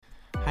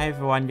Hi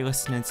everyone, you're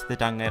listening to the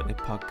Dan Lately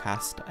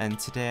podcast, and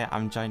today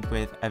I'm joined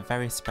with a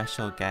very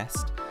special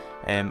guest.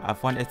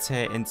 I've wanted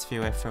to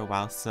interview her for a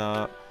while,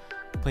 so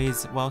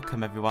please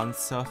welcome everyone,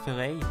 Sophie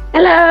Lee.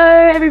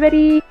 Hello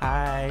everybody.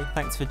 Hi,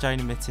 thanks for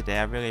joining me today.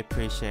 I really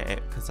appreciate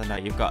it because I know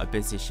you've got a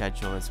busy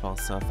schedule as well,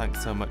 so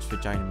thanks so much for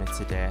joining me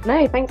today.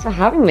 No, thanks for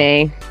having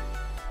me.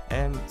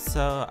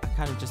 So I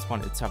kind of just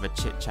wanted to have a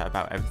chit chat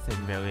about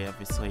everything really,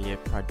 obviously your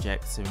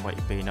projects and what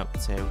you've been up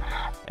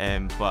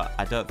to, but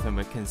I don't think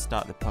we can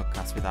start the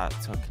podcast without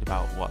talking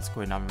about what's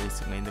going on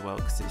recently in the world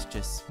because it's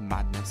just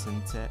madness,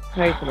 isn't it?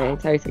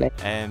 Totally.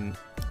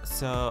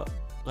 So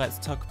let's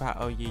talk about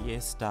how your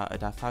year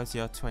started off. How's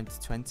your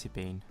 2020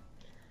 been?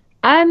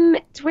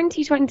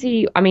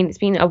 2020, I mean, it's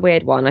been a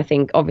weird one. I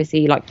think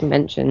obviously, like you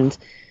mentioned,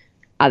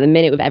 at the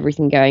minute with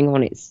everything going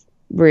on, it's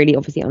really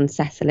obviously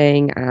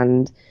unsettling,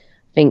 and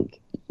I think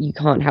you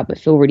can't help but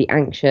feel really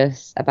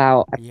anxious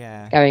about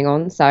what's going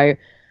on. So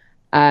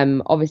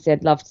obviously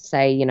I'd love to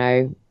say,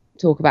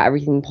 talk about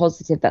everything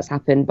positive that's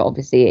happened, but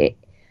obviously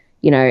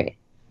I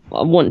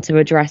want to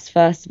address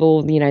first of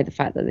all, the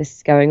fact that this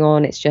is going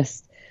on. It's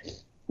just,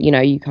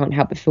 you can't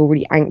help but feel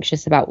really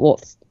anxious about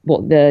what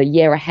the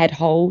year ahead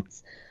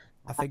holds.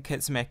 I think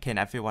it's making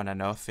everyone I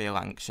know feel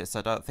anxious.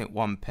 I don't think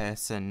one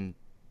person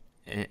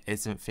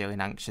isn't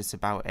feeling anxious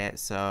about it,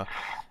 so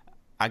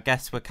I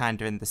guess we're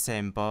kind of in the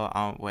same boat,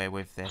 aren't we,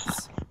 with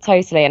this?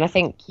 Totally. And I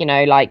think,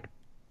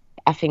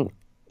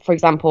 for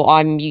example,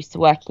 I'm used to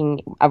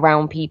working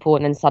around people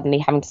and then suddenly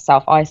having to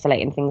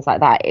self-isolate and things like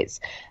that. It's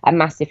a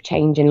massive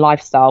change in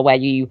lifestyle where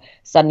you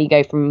suddenly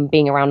go from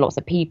being around lots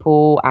of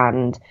people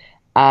and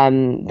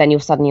then you're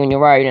suddenly on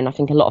your own. And I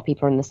think a lot of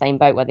people are in the same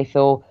boat where they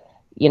feel,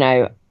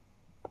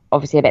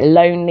 obviously a bit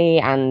lonely,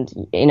 and,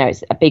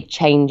 it's a big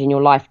change in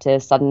your life to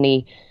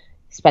suddenly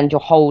spend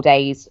your whole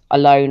days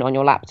alone on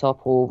your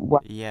laptop or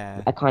work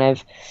a kind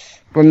of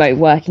remote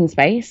working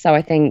space. So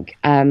I think,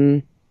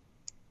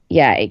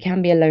 it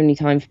can be a lonely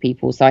time for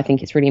people. So I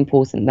think it's really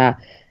important that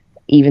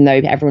even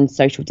though everyone's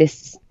social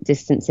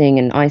distancing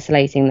and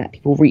isolating, that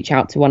people reach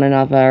out to one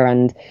another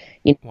and,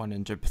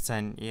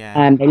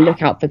 100%, they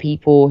look out for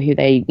people who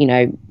they,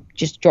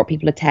 just drop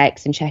people a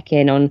text and check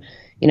in on,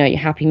 your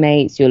happy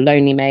mates, your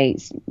lonely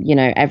mates,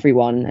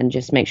 everyone, and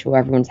just make sure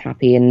everyone's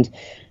happy and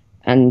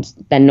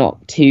they're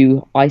not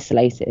too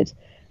isolated.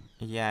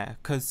 Yeah,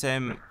 because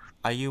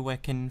are you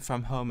working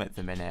from home at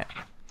the minute?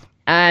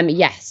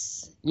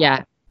 Yes.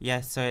 Yeah.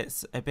 Yeah, so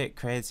it's a bit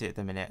crazy at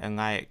the minute, and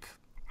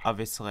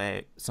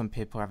obviously some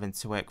people are having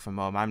to work from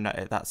home. I'm not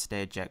at that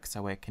stage yet because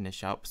I work in a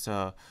shop,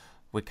 so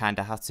we kind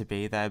of have to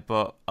be there,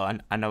 but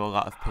I know a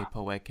lot of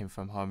people working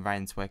from home.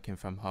 Ryan's working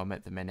from home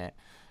at the minute.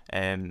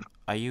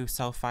 Are you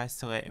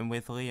self-isolating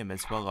with Liam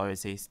as well, or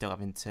is he still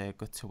having to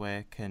go to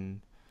work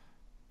and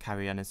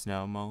carry on as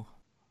normal?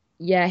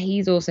 Yeah,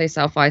 he's also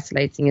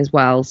self-isolating as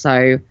well.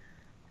 So,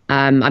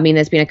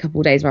 there's been a couple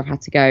of days where I've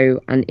had to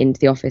go and into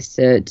the office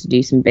to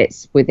do some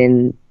bits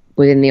within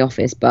the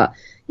office. But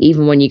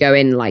even when you go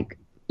in,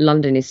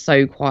 London is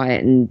so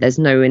quiet and there's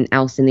no one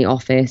else in the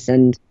office,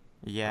 and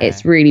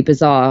it's really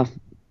bizarre.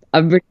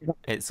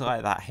 It's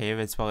like that here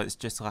as well. It's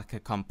just like a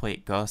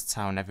complete ghost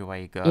town everywhere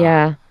you go.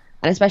 Yeah.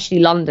 And especially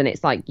London,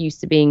 it's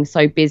used to being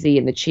so busy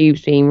and the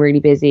tubes being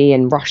really busy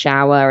and rush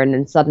hour, and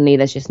then suddenly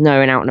there's just no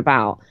one out and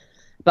about.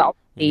 But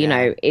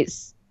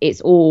it's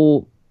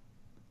all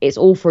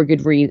for a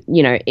good reason.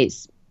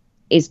 It's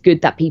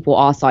good that people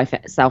are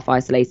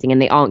self-isolating and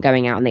they aren't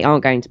going out and they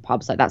aren't going to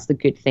pubs. That's the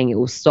good thing. It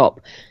will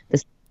stop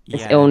this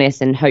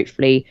illness and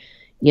hopefully,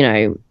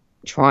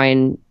 try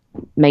and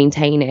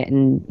maintain it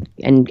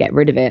and get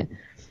rid of it.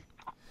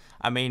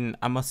 I mean,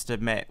 I must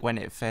admit, when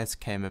it first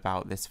came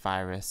about, this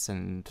virus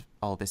and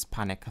all this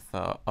panic, I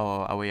thought,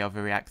 are we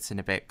overreacting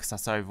a bit? Because I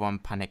saw everyone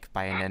panic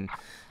buying, and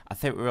I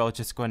think we're all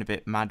just going a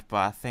bit mad. But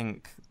I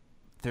think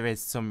there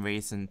is some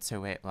reason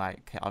to it.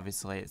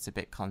 Obviously, it's a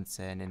bit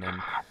concerning,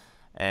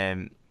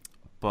 and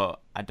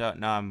but I don't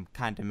know. I'm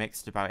kind of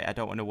mixed about it. I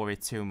don't want to worry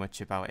too much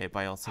about it,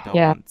 but I also don't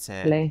want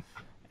to. Really.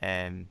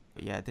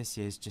 This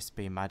year's just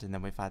been mad, and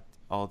then we've had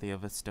all the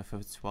other stuff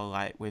as well,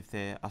 with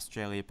the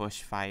Australia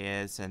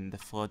bushfires and the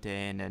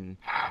flooding, and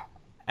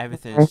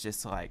everything's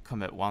just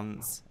come at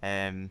once.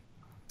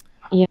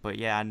 But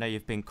I know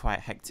you've been quite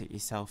hectic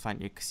yourself,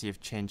 haven't you? Because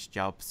you've changed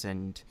jobs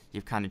and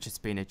you've kind of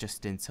just been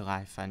adjusting to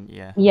life, haven't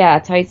you? Yeah,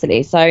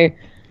 totally. So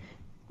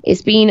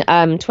it's been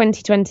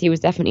 2020 was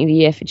definitely the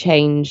year for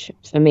change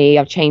for me.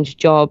 I've changed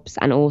jobs,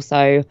 and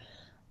also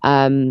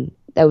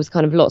there was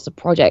kind of lots of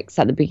projects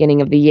at the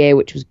beginning of the year,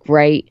 which was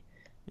great.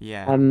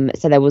 Yeah.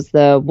 So there was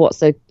the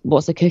what's a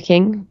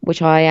cooking,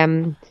 which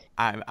I'm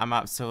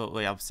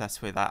absolutely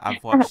obsessed with that.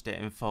 I've watched it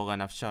in full,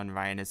 and I've shown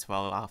Ryan as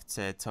well. I'll have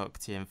to talk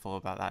to you in full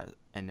about that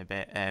in a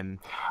bit. I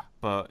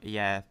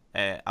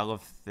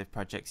love the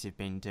projects you've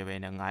been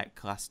doing, and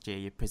last year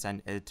you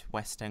presented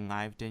West End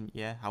Live, didn't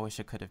you? I wish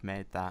I could have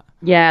made that.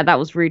 Yeah, that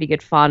was really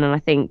good fun, and I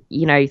think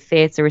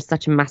theatre is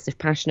such a massive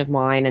passion of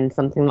mine and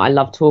something that I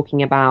love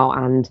talking about,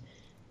 and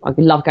I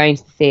love going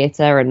to the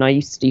theatre, and I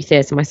used to do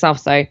theatre myself,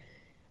 so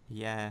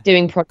Yeah,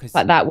 doing projects because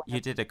like that.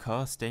 you did a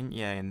course, didn't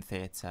you, in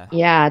theatre?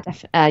 Yeah,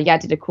 yeah, I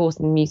did a course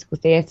in musical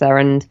theatre,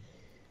 and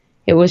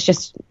it was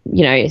just,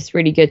 it's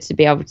really good to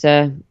be able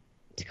to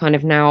kind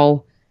of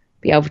now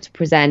be able to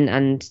present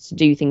and to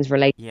do things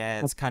related. Yeah,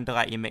 it's kind of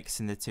like you're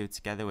mixing the two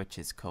together, which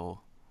is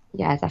cool.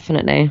 Yeah,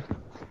 definitely.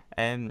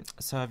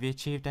 So have you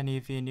achieved any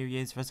of your New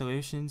Year's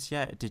resolutions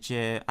yet? Did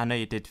you? I know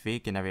you did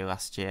veganuary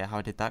last year.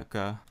 How did that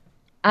go?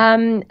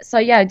 So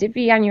yeah, I did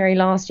January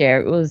last year.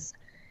 It was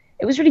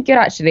really good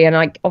actually, and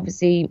like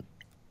obviously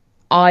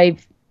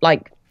I've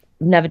like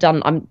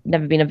I've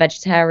never been a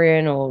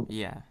vegetarian or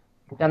Yeah.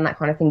 done that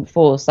kind of thing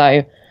before.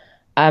 So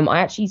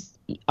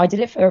I did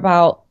it for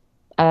about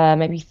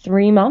maybe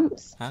 3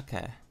 months.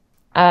 Okay.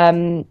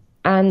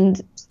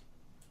 And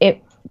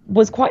it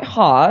was quite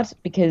hard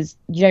because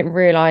you don't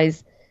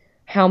realize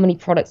how many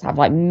products have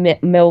like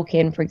milk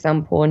in, for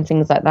example, and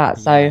things like that.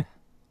 So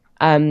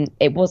Yeah.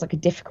 it was like a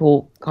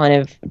difficult kind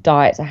of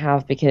diet to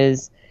have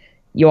because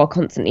you are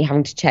constantly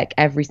having to check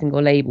every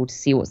single label to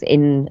see what's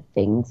in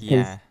things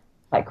because Yeah.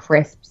 like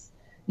crisps,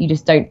 you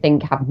just don't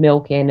think have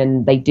milk in,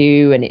 and they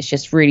do, and it's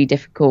just really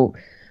difficult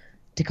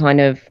to kind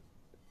of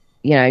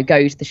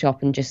go to the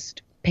shop and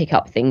just pick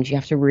up things. You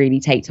have to really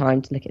take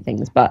time to look at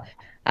things. But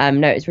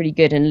no, it's really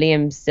good. And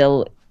Liam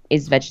still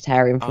is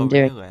vegetarian Oh, from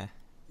doing, really?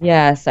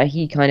 yeah. So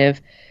he kind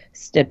of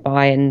stood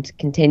by and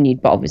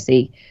continued. But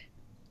obviously,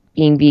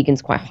 being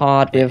vegan's quite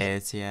hard It with,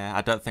 is, yeah.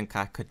 I don't think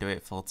I could do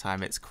it full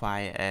time. It's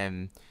quite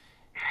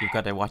you've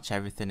got to watch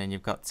everything and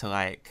you've got to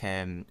like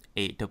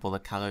eat double the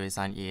calories,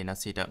 aren't you?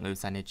 So you don't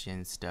lose energy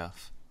and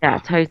stuff. yeah,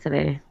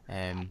 totally.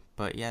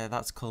 But yeah,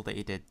 that's cool that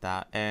you did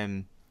that.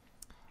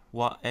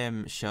 What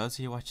shows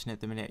are you watching at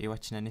the minute? Are you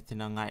watching anything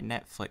on like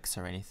Netflix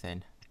or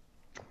anything?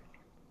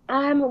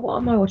 What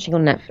am I watching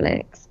on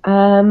Netflix?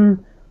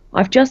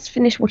 I've just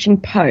finished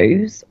watching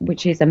Pose,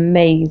 which is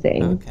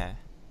amazing. Okay.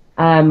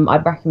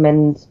 I'd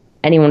recommend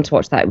anyone to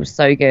watch that. It was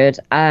so good.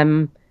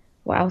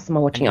 What else am I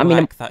And watching? you I mean,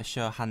 like that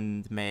show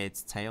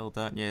Handmaid's Tale,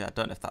 don't you? I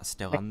don't know if that's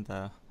still on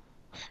though.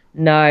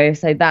 no.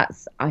 So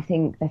I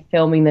think they're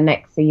filming the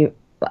next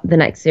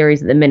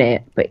series at the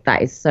minute, but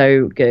that is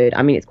so good.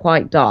 I mean, it's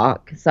quite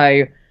dark,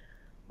 so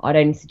I'd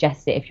only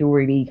suggest it if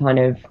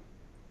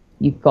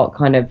you've got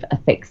kind of a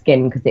thick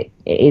skin because it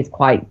is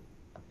quite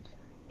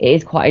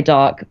a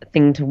dark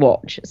thing to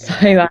watch. So,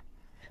 Yeah.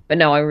 but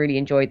no, I really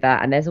enjoyed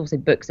that. And there's also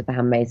books of The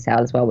Handmaid's Tale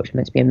as well, which are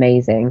meant to be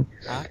amazing.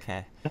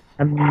 Okay.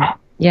 Um,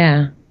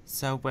 yeah.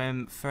 So,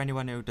 for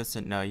anyone who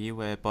doesn't know, you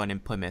were born in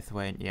Plymouth,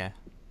 weren't you?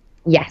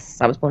 Yes,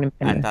 I was born in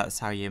And Plymouth. that's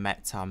how you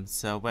met Tom.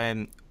 So,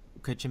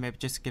 could you maybe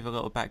just give a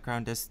little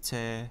background as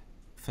to,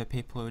 for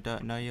people who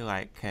don't know you,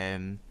 like,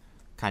 kind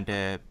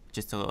of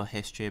just a little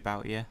history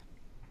about you?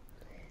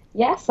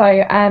 Yeah, so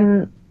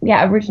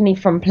yeah, originally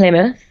from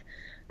Plymouth,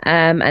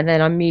 and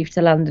then I moved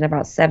to London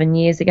about 7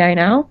 years ago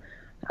now,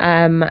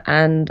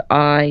 and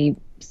I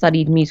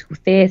studied musical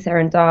theatre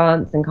and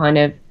dance, and kind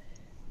of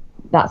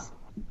that's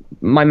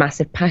my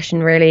massive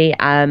passion really.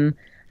 And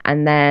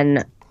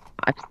then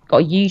I've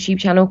got a YouTube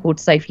channel called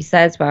Sophie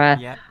Says where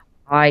Yeah.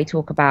 I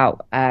talk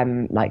about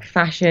like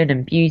fashion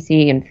and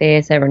beauty and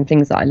theatre and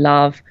things that I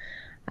love.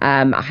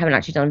 I haven't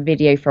actually done a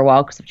video for a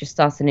while because I've just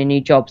started a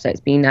new job, so it's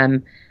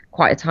been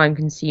quite a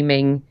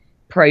time-consuming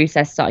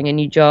process starting a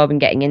new job and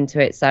getting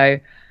into it. So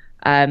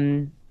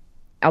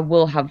I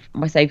will have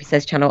my Sophie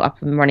Says channel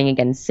up and running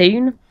again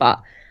soon,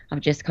 but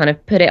I've just kind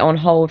of put it on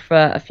hold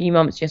for a few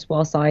months just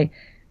whilst I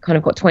kind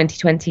of got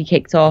 2020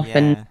 kicked off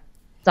and Yeah.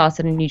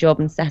 started a new job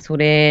and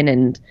settled in,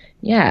 and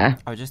yeah.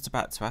 I was just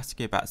about to ask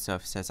you about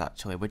Sophie Says,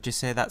 actually. Would you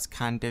say that's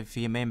kind of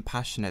your main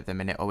passion at the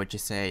minute, or would you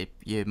say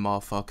you're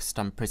more focused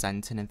on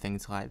presenting and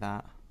things like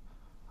that?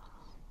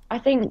 I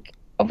think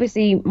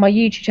obviously my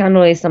YouTube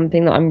channel is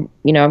something that I'm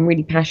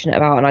really passionate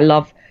about, and I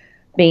love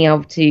being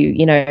able to,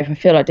 if I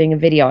feel like doing a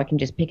video, I can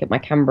just pick up my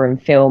camera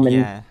and film and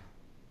Yeah.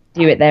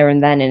 do it there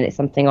and then, and it's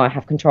something I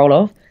have control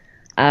of.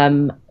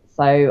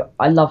 So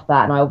I love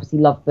that, and I obviously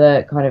love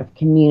the kind of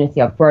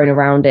community I've grown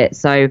around it.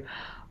 So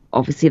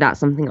obviously that's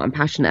something that I'm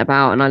passionate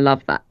about, and I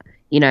love that,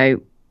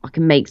 I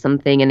can make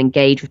something and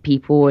engage with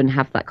people and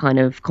have that kind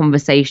of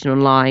conversation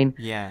online.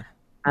 Yeah.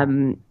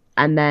 And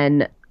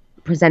then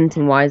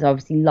presenting wise, I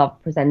obviously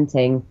love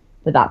presenting,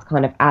 but that's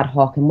kind of ad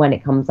hoc and when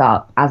it comes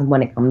up, as and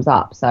when it comes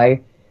up. So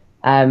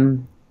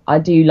I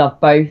do love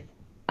both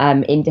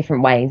in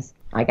different ways,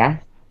 I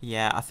guess.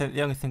 Yeah, I think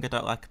the only thing I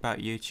don't like about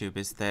YouTube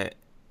is that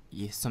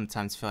you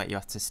sometimes feel like you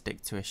have to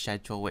stick to a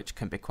schedule, which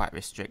can be quite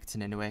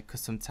restricting in a way, because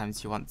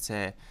sometimes you want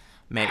to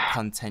make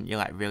content you're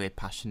like really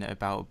passionate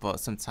about, but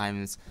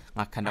sometimes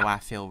like I know I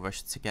feel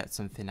rushed to get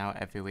something out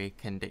every week,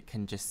 and it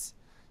can just,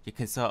 you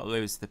can sort of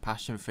lose the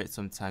passion for it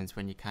sometimes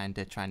when you're kind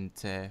of trying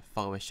to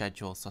follow a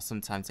schedule. So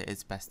sometimes it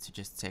is best to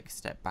just take a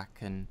step back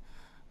and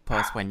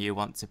post when you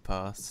want to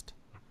post.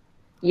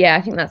 Yeah,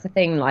 I think that's the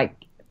thing.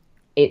 Like,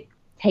 it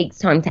takes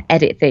time to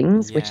edit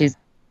things, which Yeah. is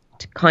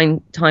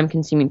time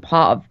consuming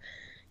part of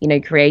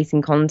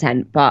creating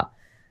content. But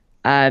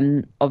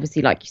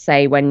obviously, like you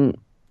say, when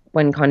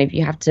kind of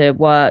you have to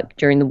work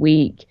during the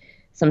week,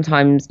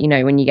 sometimes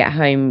when you get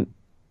home,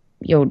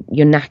 you're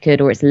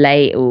knackered, or it's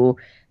late, or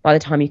by the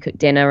time you cook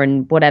dinner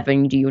and whatever,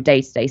 and you do your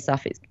day-to-day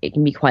stuff, it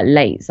can be quite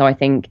late. So I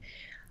think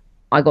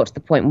I got to the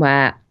point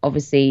where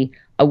obviously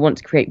I want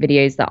to create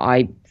videos that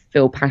I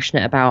feel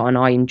passionate about and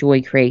I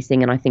enjoy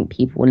creating, and I think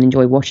people will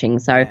enjoy watching.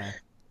 So Yeah.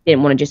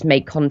 didn't want to just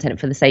make content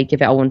for the sake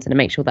of it. I wanted to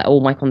make sure that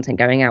all my content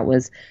going out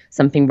was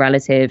something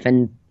relative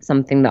and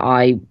something that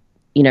I,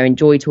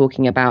 enjoy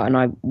talking about and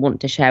I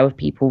want to share with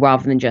people,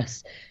 rather than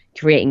just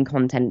creating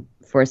content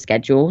for a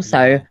schedule.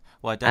 So Yeah.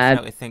 Well, I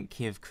definitely think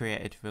you've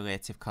created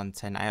relative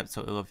content. I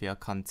absolutely love your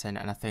content,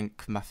 and I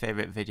think my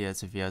favourite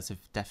videos of yours have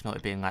definitely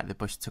been like the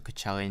Bush Tucker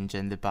Challenge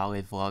and the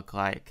Bali vlog.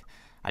 Like,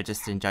 I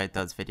just enjoyed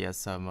those videos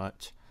so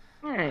much.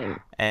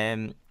 thanks.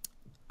 And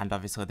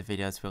obviously the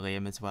videos with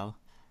Liam as well.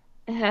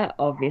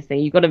 Obviously,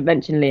 you've got to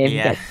mention Liam.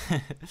 Yeah.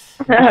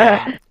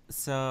 Get...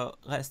 So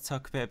let's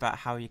talk a bit about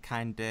how you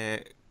kind of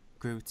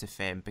grew to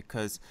fame,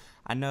 because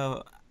I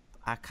know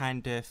I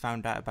kind of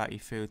found out about you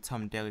through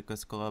Daley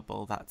Goes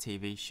Global, that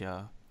TV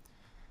show.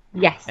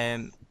 Yes.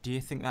 Do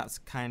you think that's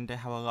kind of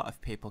how a lot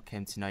of people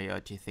came to know you, or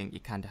do you think you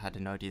kind of had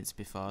an audience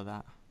before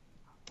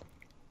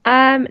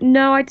that?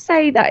 No, I'd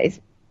say that it's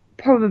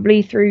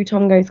probably through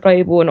Tom Goes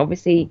Global, and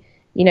obviously,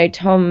 me and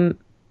Tom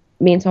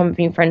have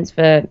been friends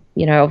for,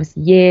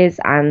 obviously years,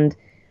 and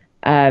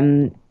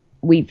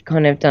we've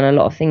kind of done a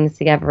lot of things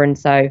together. And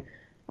so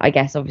I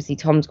guess obviously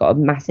Tom's got a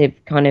massive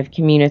kind of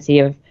community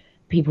of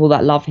people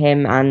that love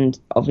him, and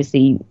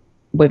obviously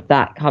with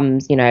that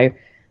comes,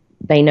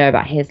 they know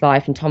about his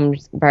life, and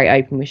Tom's very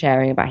open with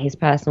sharing about his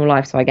personal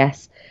life. So I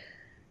guess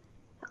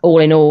all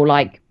in all,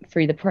 like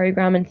through the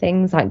program and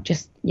things, like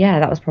just, yeah,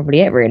 that was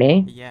probably it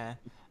really. Yeah.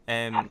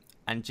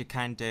 And you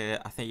kind of,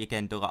 I think you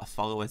gained a lot of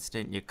followers,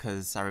 didn't you?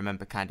 Because I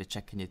remember kind of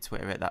checking your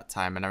Twitter at that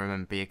time, and I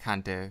remember you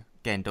kind of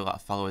gained a lot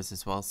of followers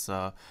as well.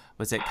 So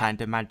was it kind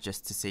of mad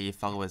just to see your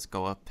followers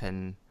go up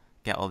and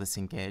get all this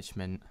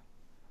engagement?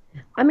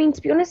 I mean,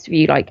 to be honest with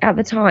you, like at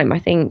the time, I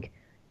think,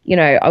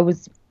 I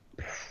was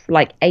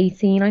like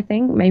 18, I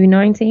think, maybe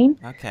 19.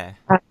 Okay.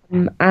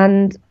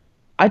 And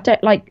I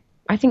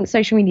think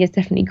social media has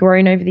definitely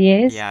grown over the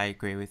years. Yeah, I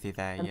agree with you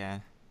there, yeah.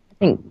 I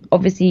think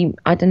obviously,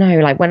 I don't know,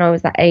 like when I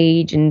was that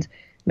age and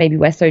maybe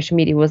where social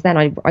media was then,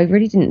 I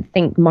really didn't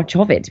think much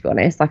of it, to be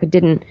honest. Like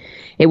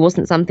it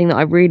wasn't something that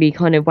I really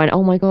kind of went,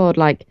 oh my God,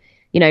 like,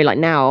 like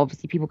now,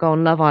 obviously people go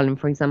on Love Island,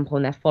 for example,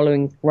 and their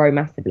followings grow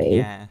massively.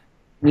 Yeah.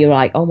 You're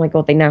like, oh my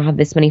God, they now have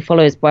this many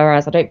followers.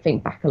 Whereas I don't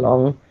think back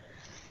along,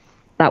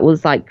 that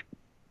was like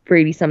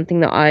really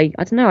something that I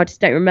don't know, I just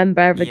don't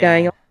remember ever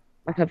going, oh,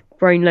 like I've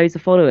grown loads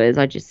of followers.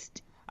 I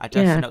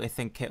definitely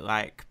think it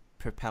like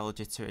propelled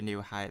you to a new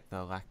height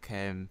though, like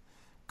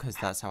because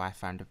that's how I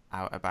found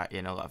out about you,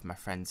 and a lot of my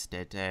friends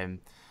did.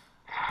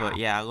 But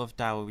yeah, I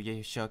loved how you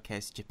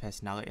showcased your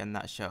personality on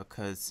that show,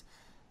 because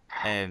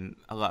a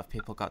lot of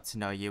people got to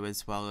know you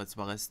as well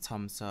as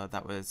Tom, so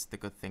that was the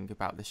good thing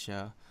about the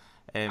show.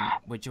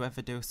 Would you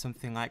ever do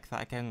something like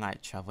that again,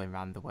 like traveling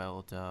around the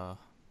world? Or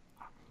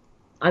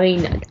I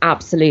mean,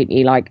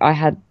 absolutely. Like I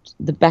had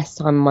the best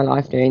time of my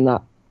life doing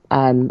that.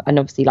 And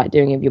obviously like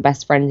doing it with your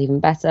best friends even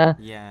better.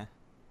 Yeah.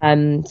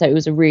 So it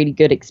was a really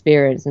good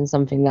experience, and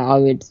something that I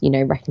would,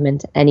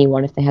 recommend to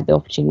anyone if they had the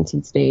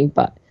opportunity to do.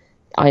 But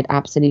I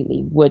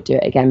absolutely would do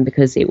it again,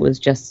 because it was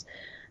just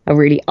a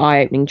really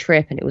eye-opening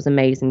trip, and it was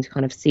amazing to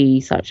kind of see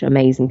such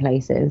amazing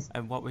places.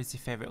 And what was your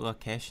favourite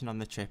location on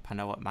the trip? I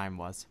know what mine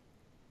was.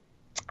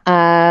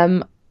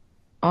 I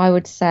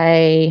would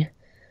say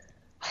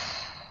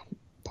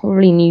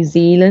probably New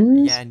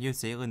Zealand. Yeah, New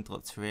Zealand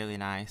looked really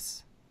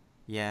nice.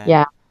 Yeah.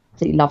 Yeah,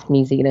 absolutely loved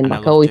New Zealand. And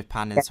like, I loved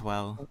Japan as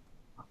well.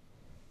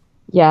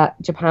 Yeah,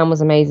 Japan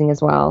was amazing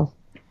as well.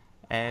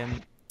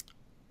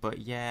 But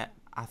yeah,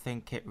 I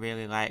think it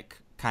really like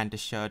kind of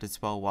showed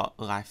as well what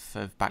life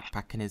of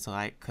backpacking is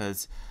like,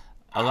 because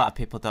a lot of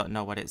people don't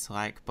know what it's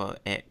like, but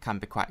it can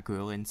be quite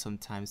grueling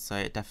sometimes, so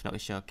it definitely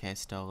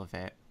showcased all of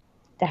it.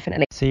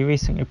 Definitely. So you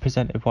recently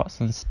presented What's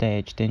on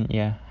Stage, didn't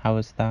you? How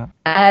was that?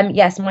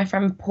 Yes, my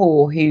friend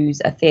Paul, who's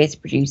a theatre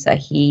producer,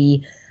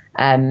 he,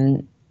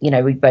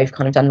 we both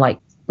kind of done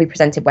we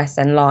presented West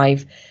End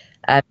Live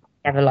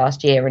together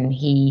last year, and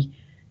he,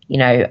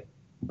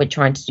 we're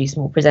trying to do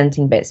some more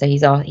presenting bits. So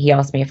he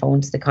asked me if I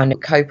wanted to kind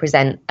of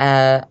co-present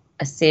a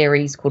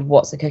series called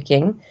What's a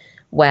Cooking,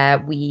 where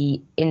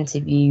we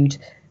interviewed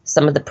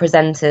some of the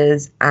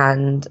presenters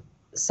and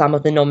some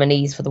of the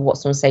nominees for the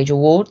What's on Stage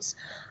Awards.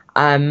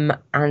 And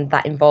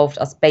that involved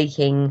us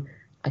baking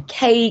a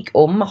cake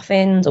or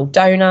muffins or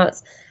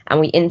donuts, and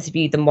we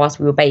interviewed them whilst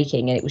we were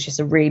baking, and it was just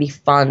a really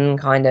fun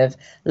kind of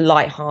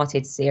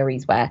light-hearted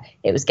series where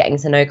it was getting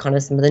to know kind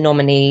of some of the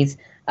nominees,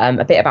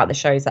 a bit about the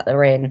shows that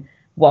they're in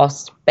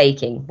whilst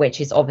baking, which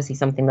is obviously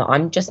something that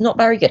I'm just not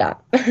very good at.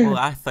 Well,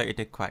 I thought you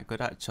did quite good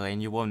actually,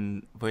 and you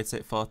won, was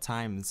it 4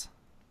 times?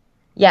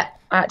 Yeah,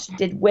 I actually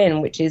did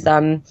win, which is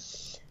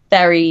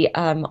very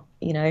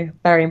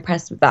very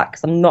impressed with that,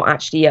 because I'm not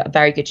actually a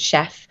very good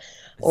chef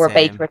or Same.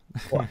 a baker.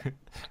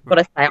 But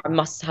I say I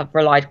must have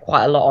relied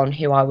quite a lot on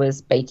who I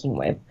was baking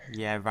with.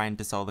 Yeah, Ryan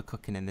does all the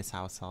cooking in this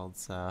household,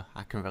 so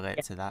I can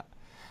relate to that.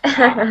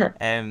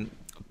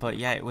 But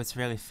yeah, it was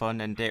really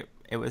fun, and it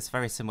was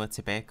very similar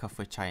to Bake Off,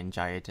 which I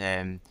enjoyed.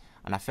 And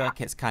I feel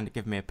like it's kind of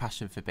given me a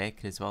passion for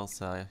baking as well,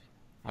 so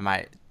I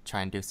might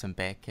try and do some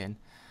baking.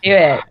 Do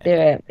it, do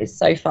it. It's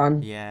so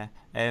fun. Yeah.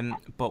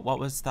 But what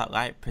was that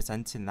like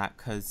presenting that?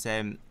 Because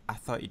I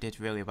thought you did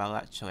really well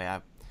actually.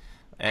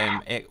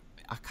 It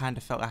I kind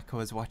of felt like I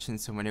was watching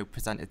someone who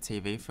presented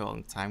TV for a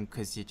long time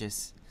because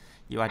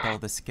you had all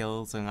the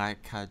skills and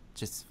like I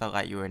just felt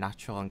like you were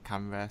natural on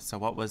camera. So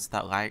what was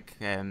that like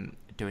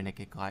doing a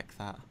gig like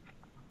that?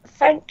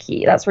 Thank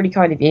you. That's really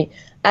kind of you.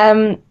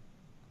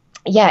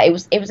 Yeah, it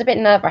was a bit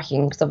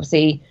nerve-wracking because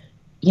obviously,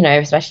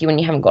 especially when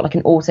you haven't got like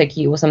an auto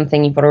cue or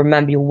something, you've got to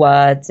remember your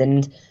words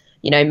and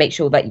make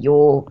sure that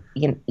you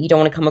don't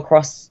want to come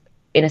across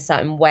in a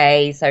certain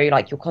way. So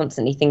like you're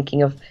constantly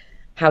thinking of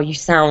how you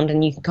sound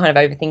and you can kind of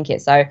overthink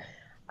it. So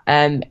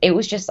it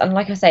was just, and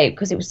like I say,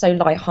 because it was so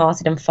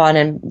light-hearted and fun,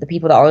 and the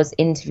people that I was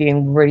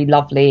interviewing were really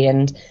lovely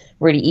and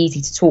really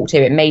easy to talk to,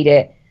 it made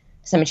it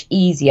so much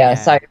easier.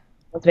 So Yeah. I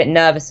was a bit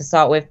nervous to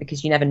start with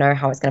because you never know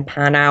how it's going to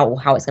pan out or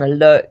how it's going to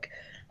look.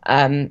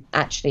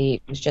 Actually,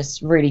 it was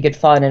just really good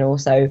fun, and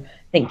also I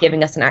think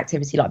giving us an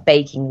activity like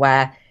baking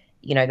where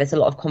there's a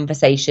lot of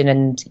conversation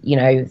and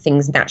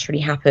things naturally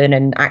happen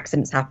and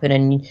accents happen,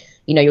 and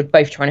you're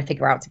both trying to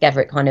figure out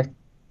together. It kind of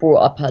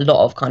brought up a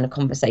lot of kind of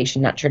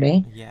conversation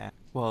naturally. Yeah.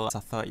 Well, I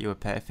thought you were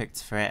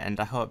perfect for it, and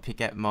I hope you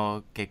get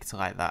more gigs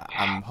like that.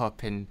 I'm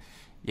hoping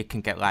you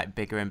can get like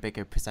bigger and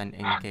bigger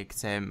presenting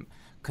gigs.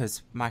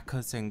 Because my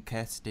cousin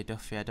Kirsty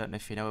Duffy, I don't know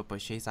if you know her,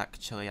 but she's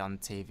actually on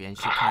TV, and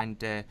she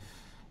kind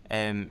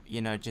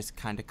of, just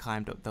kind of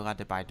climbed up the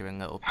ladder by doing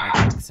little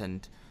projects,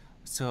 and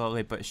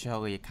slowly but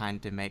surely you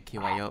kind of make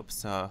your way up.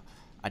 So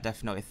I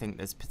definitely think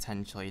there's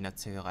potential,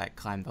 to like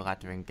climb the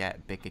ladder and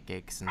get bigger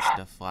gigs and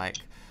stuff like.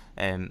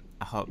 I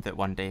hope that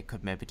one day you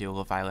could maybe do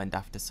Love Island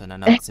After Sun. I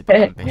know it's a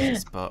bit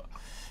ambitious, but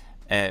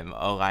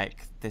or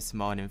like This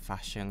Morning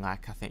Fashion,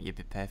 like I think you'd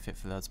be perfect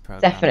for those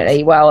programs.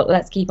 Definitely. Well,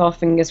 let's keep our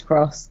fingers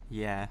crossed.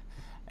 Yeah.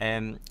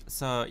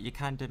 So you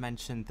kind of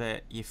mentioned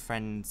that your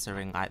friends are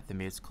in like the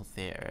musical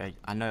theatre.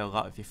 I know a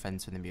lot of your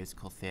friends are in the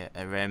musical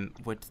theatre.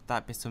 Would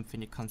that be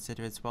something you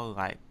consider as well,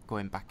 like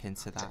going back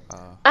into that?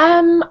 Or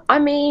I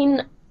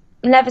mean,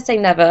 never say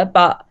never,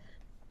 but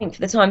I think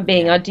for the time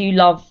being, I yeah, do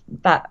love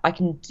that I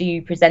can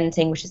do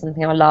presenting, which is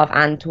something I love,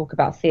 and talk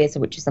about theatre,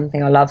 which is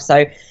something I love.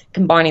 So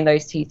combining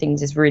those two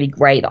things is really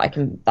great that I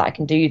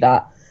can do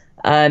that.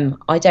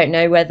 I don't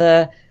know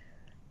whether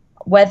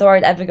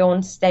I'd ever go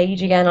on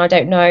stage again. I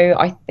don't know.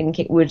 I think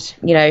it would,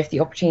 if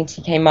the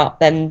opportunity came up,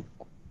 then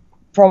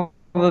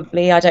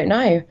probably. I don't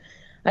know.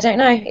 I don't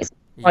know. It's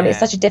yeah.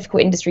 such a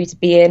difficult industry to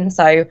be in.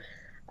 So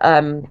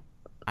um,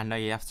 I know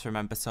you have to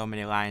remember so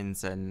many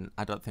lines, and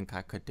I don't think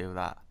I could do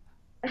that.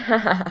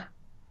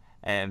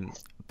 Um,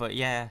 but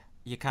yeah,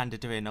 you're kind of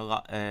doing a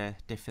lot of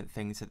different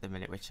things at the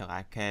minute, which I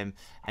like. And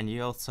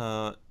you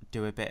also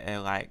do a bit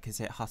of like, is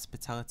it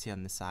hospitality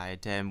on the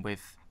side?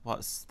 With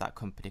what's that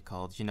company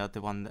called?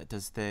 The one that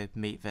does the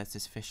meat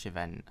versus fish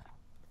event.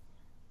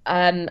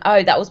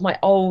 oh, that was my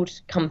old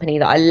company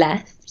that I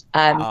left.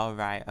 Oh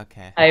right,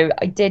 okay. So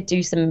I did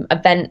do some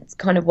events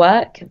kind of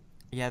work,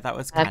 Yeah, that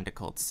was um, kind of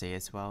cool to see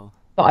as well.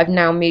 but I've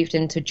now moved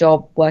into a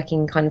job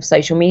working kind of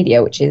social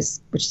media, which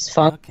is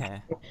fun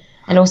Okay,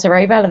 and also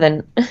very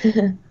relevant.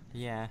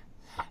 yeah.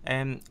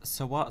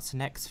 So what's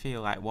next for you?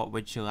 Like, what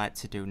would you like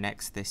to do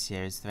next this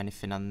year? Is there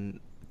anything on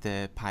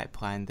the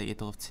pipeline that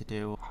you'd love to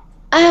do?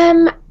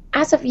 Um,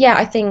 as of yeah,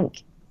 I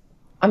think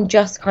I'm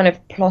just kind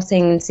of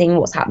plotting and seeing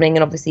what's happening,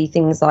 and obviously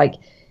things like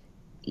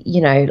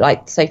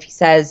like Sophie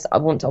says, I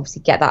want to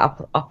obviously get that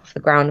up off the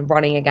ground and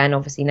running again.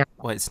 Obviously now,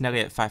 Well, it's nearly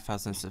at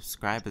 5,000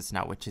 subscribers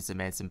now, which is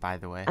amazing, by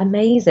the way.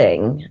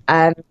 amazing.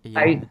 So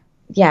Yeah,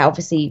 yeah,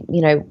 obviously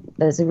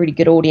there's a really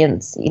good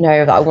audience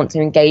that I want to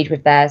engage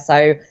with there.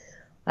 So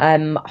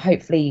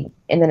hopefully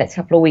in the next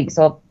couple of weeks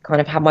I'll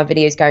kind of have my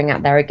videos going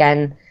out there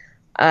again,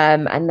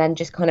 and then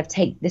just kind of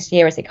take this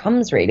year as it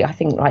comes. Really, I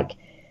think like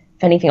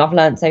if anything I've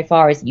learned so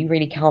far is you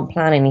really can't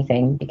plan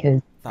anything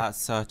because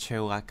that's so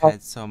true. Like, I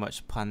had so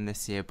much planned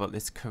this year, but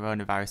this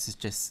coronavirus has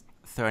just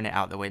thrown it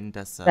out the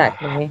window. So,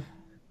 exactly.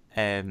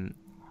 um,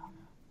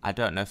 I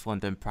don't know if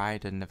London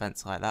Pride and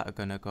events like that are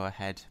going to go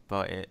ahead,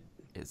 but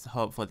it's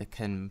hopefully they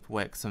can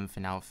work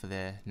something out for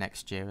the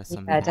next year or Yeah,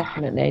 something.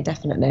 definitely,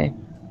 definitely.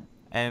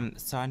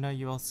 So I know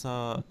you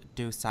also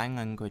do sign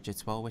language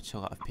as well, which a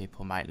lot of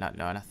people might not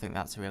know, and I think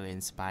that's really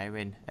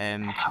inspiring.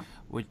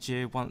 Would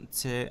you want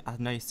to? I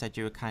know you said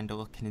you were kind of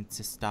looking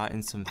into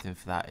starting something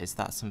for that. Is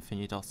that something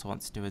you'd also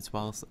want to do as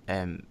well?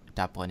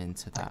 Dabbling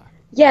into that.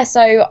 Yeah,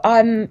 so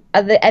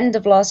at the end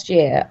of last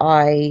year,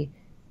 I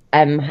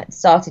had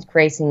started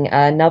creating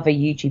another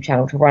YouTube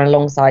channel to run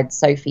alongside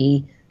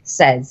Sophie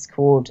Says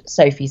called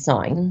Sophie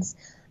Signs.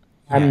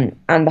 Yeah.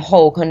 And the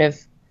whole kind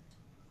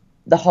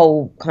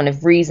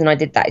of reason I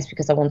did that is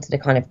because I wanted to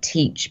kind of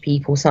teach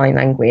people sign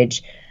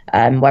language,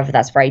 whether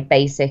that's very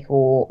basic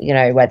or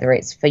whether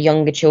it's for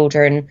younger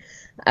children,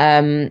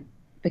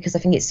 because I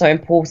think it's so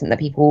important that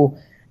people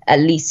at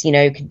least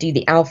can do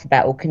the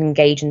alphabet or can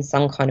engage in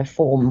some kind of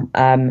form.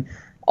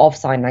 of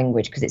sign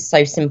language because it's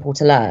so simple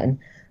to learn.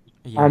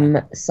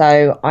 Yeah.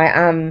 So I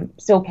am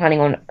still planning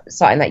on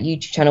starting that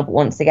YouTube channel, but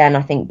once again,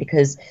 I think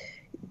because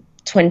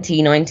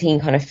 2019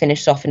 kind of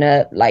finished off in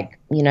a like,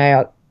 you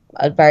know,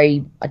 a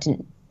very, I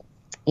didn't,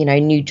 you know,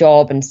 new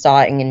job and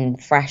starting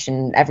and fresh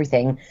and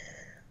everything.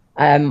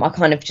 I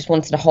kind of just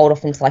wanted to hold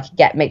off until I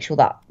could make sure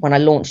that when I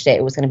launched it,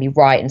 it was going to be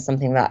right and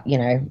something that, you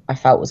know, I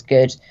felt was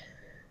good.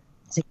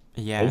 So,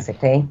 Yeah.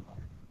 basically.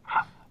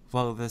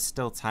 Well, there's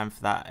still time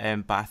for that,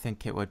 but I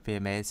think it would be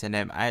amazing.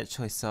 I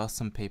actually saw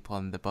some people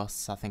on the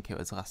bus, I think it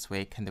was last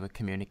week, and they were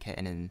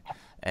communicating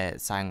in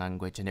sign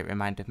language, and it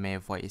reminded me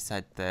of what you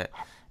said, that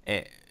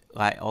it,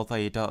 like, although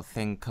you don't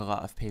think a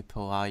lot of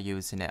people are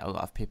using it, a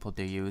lot of people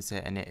do use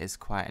it, and it is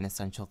quite an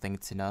essential thing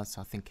to know,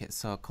 so I think it's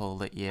so cool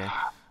that you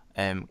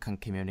can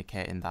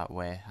communicate in that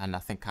way, and I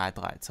think I'd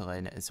like to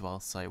learn it as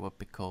well, so it would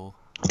be cool.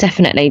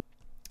 Definitely.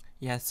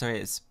 Yeah, so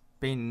it's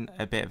been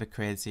a bit of a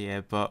crazy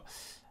year, but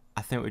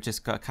I think we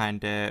just got to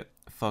kind of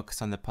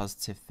focus on the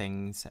positive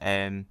things.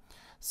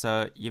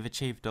 So you've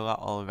achieved a lot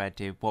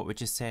already. What would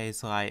you say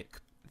is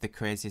like the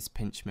craziest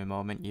pinch me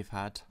moment you've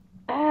had?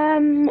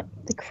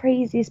 The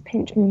craziest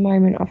pinch me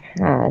moment I've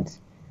had.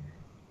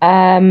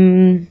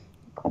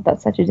 God,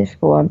 that's such a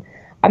difficult one.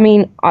 I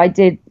mean, I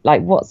did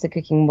like What's the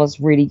Cooking was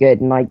really good,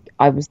 and like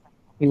I was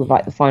happy with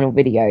like Yeah. the final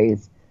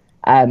videos.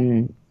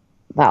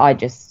 That I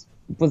just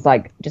was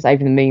like just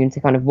over the moon to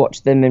kind of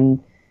watch them,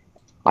 and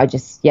I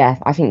just yeah,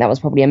 I think that was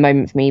probably a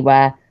moment for me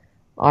where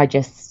I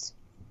just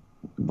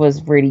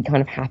was really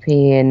kind of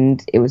happy,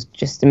 and it was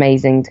just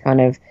amazing to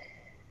kind of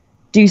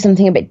do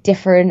something a bit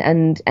different,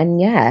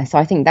 and yeah, so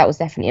I think that was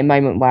definitely a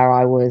moment where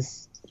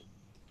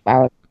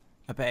where I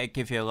I bet it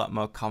give you a lot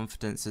more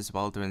confidence as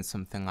well doing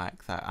something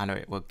like that. I know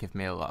it will give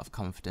me a lot of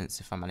confidence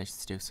if I manage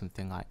to do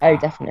something like oh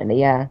that. definitely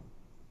yeah.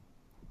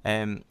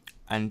 Um,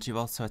 and you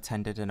also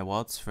attended an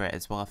awards for it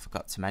as well. I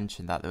forgot to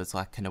mention that there was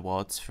like an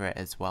awards for it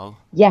as well.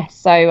 Yes,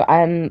 so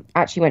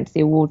actually went to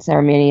the award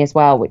ceremony as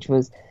well, which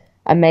was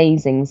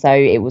amazing. So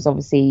it was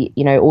obviously,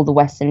 you know, all the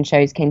Western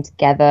shows came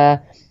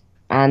together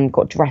and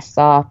got dressed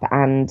up,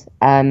 and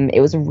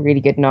it was a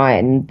really good night,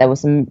 and there were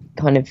some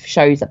kind of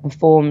shows that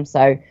performed,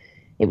 so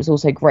it was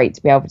also great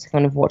to be able to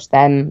kind of watch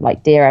them,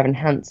 like Dear Evan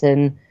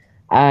Hansen,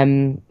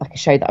 like a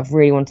show that I've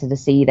really wanted to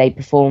see. They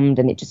performed,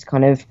 and it just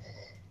kind of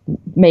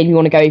made me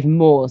want to go even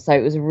more. So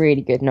it was a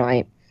really good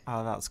night.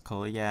 Oh, that's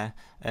cool, yeah.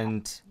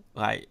 And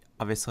like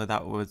obviously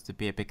that would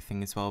be a big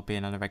thing as well,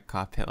 being on a red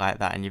carpet like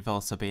that. And you've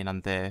also been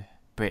on the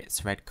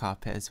Brits red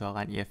carpet as well,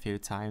 haven't you, a few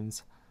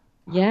times?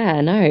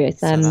 Yeah, no,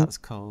 it's So that's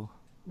cool.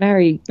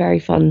 very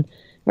fun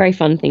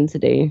thing to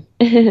do.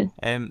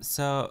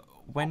 So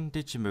when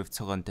did you move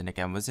to London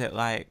again? Was it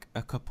like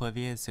a couple of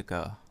years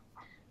ago?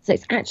 So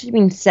it's actually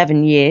been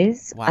 7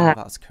 years, Wow,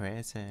 that's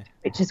crazy.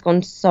 which has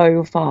gone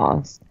so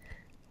fast.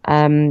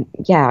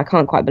 Yeah, I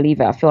can't quite believe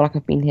it. I feel like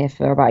I've been here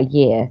for about a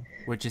year.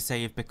 Would you say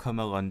you've become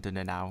a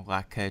Londoner now,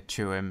 like a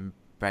true and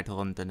bred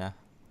Londoner?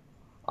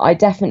 I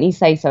definitely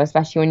say so,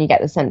 especially when you get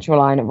the central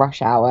line at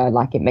rush hour,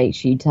 like it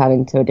makes you turn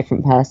into a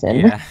different person.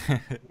 Yeah.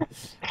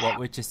 What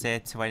would you say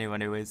to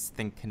anyone who is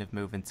thinking of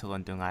moving to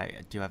London?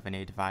 Like, do you have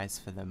any advice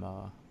for them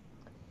or?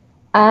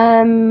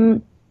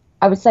 Um,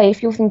 I would say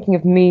if you're thinking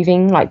of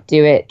moving, like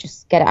do it,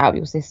 just get it out of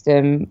your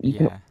system. You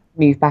can Yeah.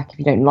 move back if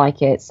you don't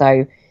like it.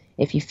 So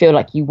if you feel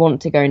like you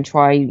want to go and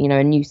try, you know,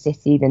 a new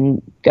city,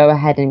 then go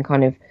ahead and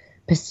kind of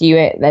pursue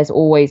it. There's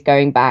always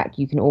going back.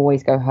 You can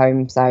always go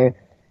home. So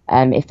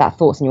if that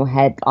thought's in your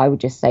head, I would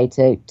just say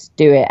to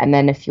do it. And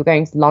then if you're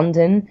going to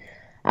London,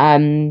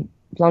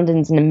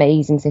 London's an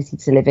amazing city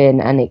to live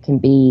in, and it can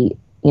be,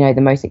 you know,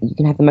 you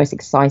can have the most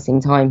exciting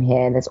time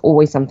here. There's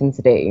always something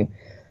to do.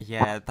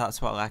 Yeah,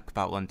 that's what I like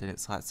about London.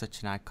 It's like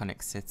such an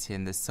iconic city,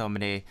 and there's so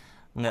many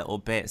little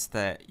bits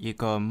that you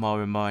go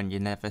more and more, and you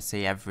never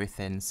see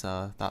everything.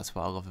 So that's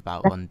what I love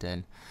about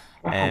London.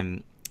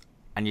 Um,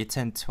 and you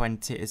turned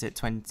 20. Is it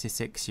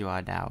 26 you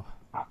are now?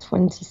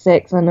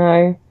 26, I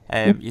know.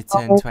 You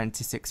turned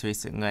 26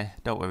 recently.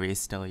 Don't worry, you're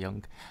still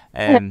young.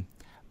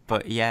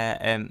 But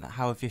yeah,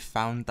 how have you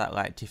found that?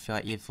 Like, do you feel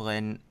like you've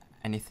learned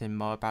anything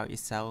more about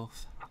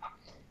yourself?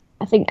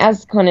 I think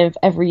as kind of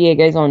every year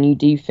goes on, you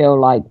do feel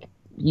like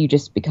you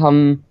just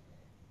become,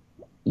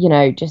 you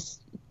know, you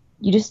just,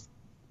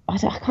 I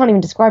can't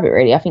even describe it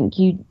really. I think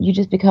you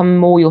just become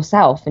more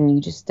yourself, and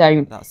you just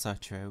don't, That's so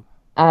true.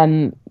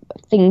 um,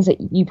 things that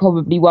you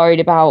probably worried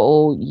about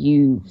or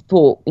you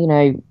thought, you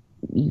know,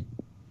 you,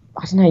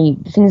 I don't know,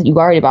 the things that you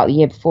worried about the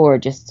year before are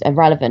just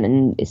irrelevant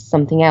and it's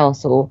something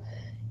else, or,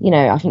 you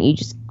know, I think you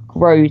just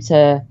grow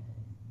to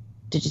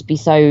just be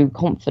so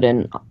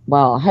confident.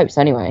 Well, I hope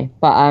so anyway.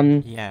 But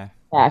Yeah.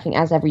 yeah, I think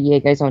as every year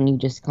goes on, you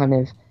just kind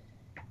of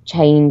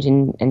change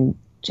and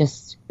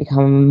just become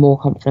a more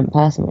confident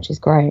person, which is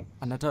great.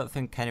 And I don't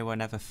think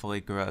anyone ever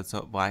fully grows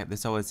up. Like,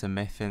 there's always a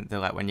myth in that,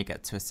 like, when you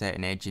get to a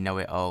certain age, you know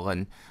it all.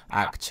 And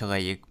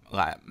actually, you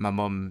like my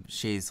mum,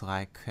 she's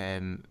like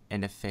in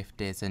her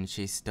 50s and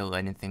she's still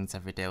learning things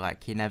every day.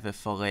 Like, you never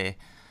fully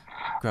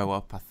grow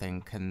up, I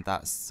think, and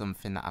that's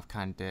something that I've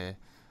kind of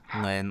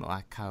learned.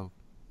 Like, how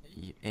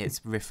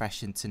it's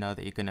refreshing to know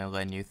that you're going to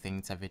learn new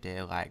things every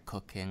day, like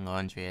cooking,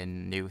 laundry,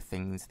 and new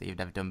things that you've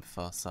never done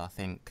before. So I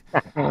think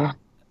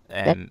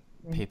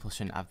people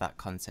shouldn't have that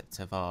concept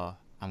of, oh,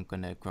 I'm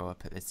going to grow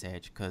up at this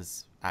age,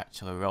 because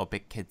actually we're all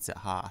big kids at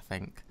heart, I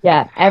think.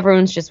 Yeah,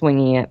 everyone's just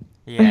winging it.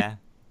 Yeah,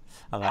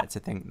 I like to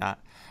think that.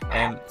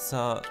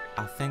 So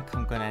I think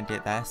I'm going to end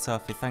it there.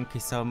 Sophie, thank you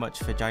so much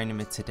for joining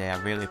me today.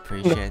 I really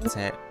appreciate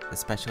it,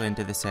 especially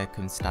under the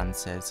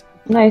circumstances.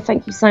 No,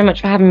 thank you so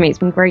much for having me. It's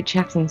been great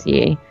chatting to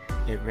you.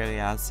 It really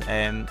has.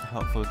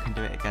 Hopefully we can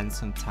do it again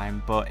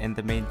sometime. But in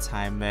the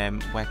meantime,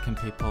 where can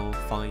people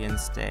follow you and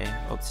stay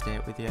up to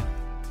date with you?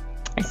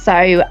 So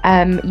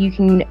you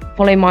can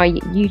follow my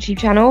YouTube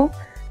channel,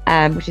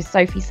 which is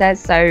Sophie Says.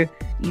 So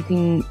you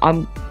can,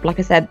 like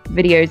I said,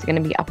 videos are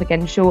going to be up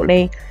again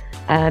shortly.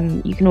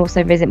 You can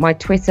also visit my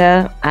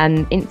Twitter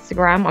and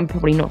Instagram. I'm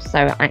probably not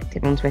so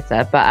active on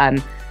Twitter,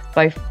 but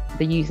both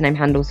the username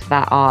handles for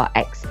that are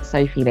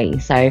Sophie Lee.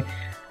 So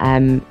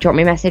drop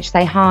me a message,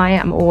 say hi.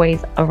 I'm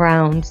always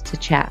around to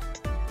chat.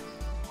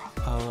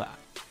 Oh,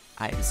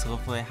 it's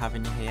lovely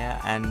having you here,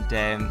 and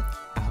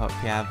I hope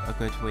you have a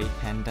good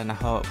weekend, and I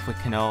hope we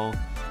can all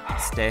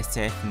stay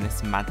safe in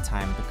this mad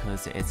time,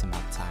 because it is a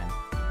mad time.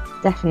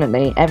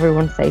 Definitely.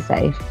 Everyone stay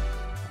safe.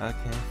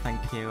 Okay,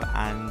 thank you,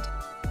 and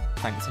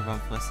thanks everyone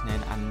for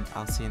listening, and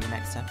I'll see you in the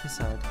next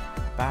episode.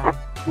 Bye.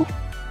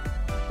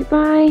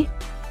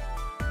 Goodbye.